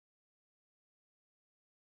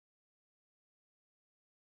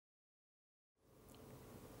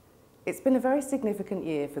It's been a very significant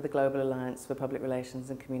year for the Global Alliance for Public Relations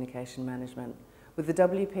and Communication Management, with the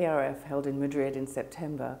WPRF held in Madrid in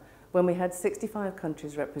September, when we had 65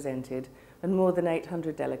 countries represented and more than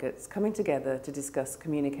 800 delegates coming together to discuss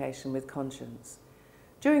communication with conscience.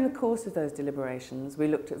 During the course of those deliberations, we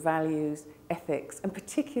looked at values, ethics, and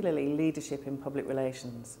particularly leadership in public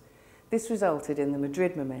relations. This resulted in the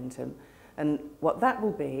Madrid Momentum, and what that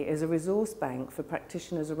will be is a resource bank for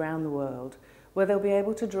practitioners around the world, where they'll be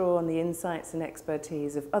able to draw on the insights and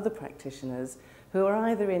expertise of other practitioners who are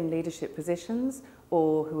either in leadership positions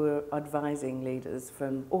or who are advising leaders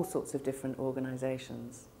from all sorts of different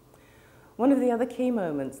organisations. One of the other key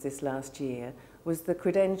moments this last year was the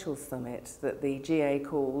Credentials Summit that the GA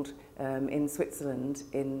called in Switzerland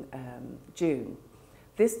in June.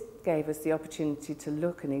 This gave us the opportunity to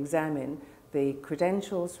look and examine the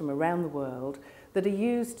credentials from around the world that are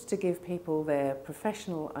used to give people their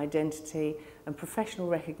professional identity and professional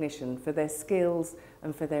recognition for their skills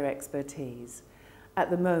and for their expertise. At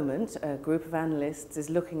the moment, a group of analysts is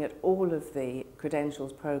looking at all of the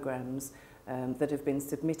credentials programs that have been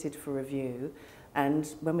submitted for review,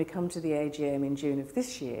 and when we come to the AGM in June of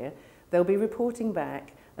this year, they'll be reporting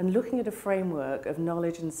back and looking at a framework of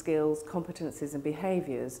knowledge and skills, competencies and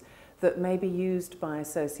behaviours that may be used by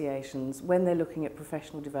associations when they're looking at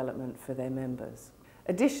professional development for their members.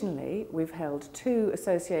 Additionally, we've held 2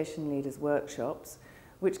 association leaders workshops,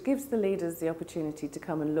 which gives the leaders the opportunity to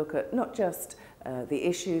come and look at not just the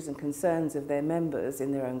issues and concerns of their members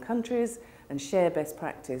in their own countries and share best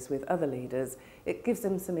practice with other leaders. It gives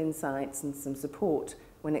them some insights and some support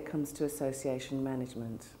when it comes to association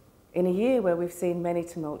management. In a year where we've seen many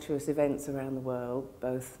tumultuous events around the world,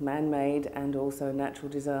 both man-made and also natural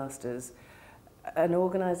disasters, an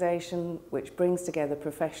organisation which brings together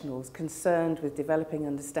professionals concerned with developing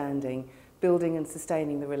understanding, building and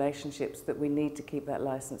sustaining the relationships that we need to keep that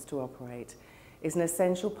licence to operate is an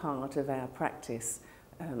essential part of our practice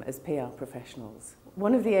as PR professionals.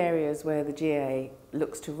 One of the areas where the GA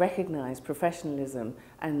looks to recognise professionalism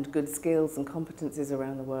and good skills and competencies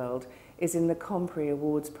around the world is in the ComPRI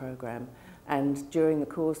Awards programme, and during the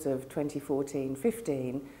course of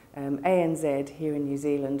 2014-15 ANZ here in New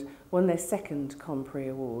Zealand won their 2nd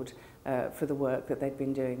ComPRI Award for the work that they've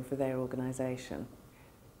been doing for their organisation.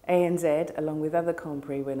 ANZ, along with other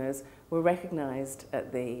ComPRI winners, were recognised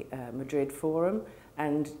at the Madrid Forum,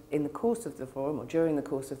 and in the course of the forum, or during the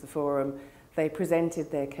course of the forum, they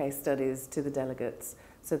presented their case studies to the delegates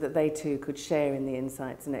so that they too could share in the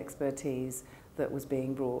insights and expertise that was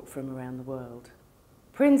being brought from around the world.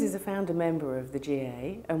 PRINZ is a founder member of the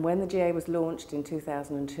GA, and when the GA was launched in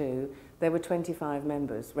 2002, there were 25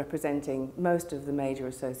 members representing most of the major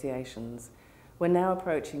associations. We're now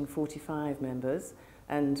approaching 45 members,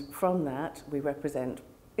 and from that we represent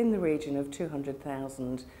in the region of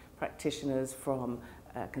 200,000 practitioners from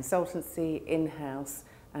consultancy, in-house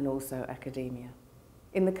and also academia.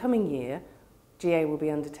 In the coming year, GA will be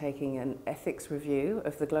undertaking an ethics review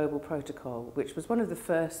of the global protocol, which was one of the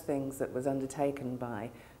first things that was undertaken by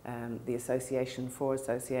the Association for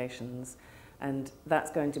Associations, and that's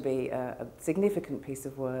going to be a significant piece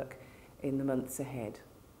of work in the months ahead.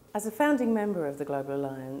 As a founding member of the Global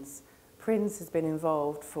Alliance, PRINZ has been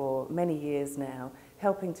involved for many years now,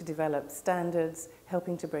 helping to develop standards,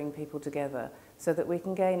 helping to bring people together so that we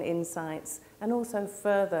can gain insights and also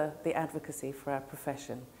further the advocacy for our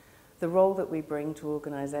profession. The role that we bring to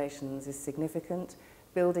organisations is significant.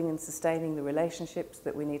 Building and sustaining the relationships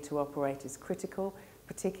that we need to operate is critical,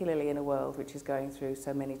 particularly in a world which is going through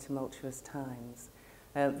so many tumultuous times.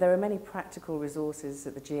 There are many practical resources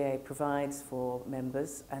that the GA provides for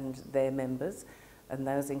members and their members, and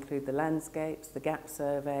those include the landscapes, the gap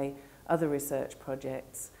survey, other research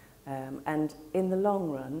projects, and in the long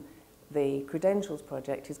run, the Credentials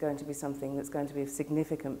project is going to be something that's going to be of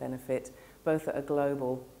significant benefit both at a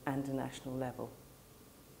global and a national level.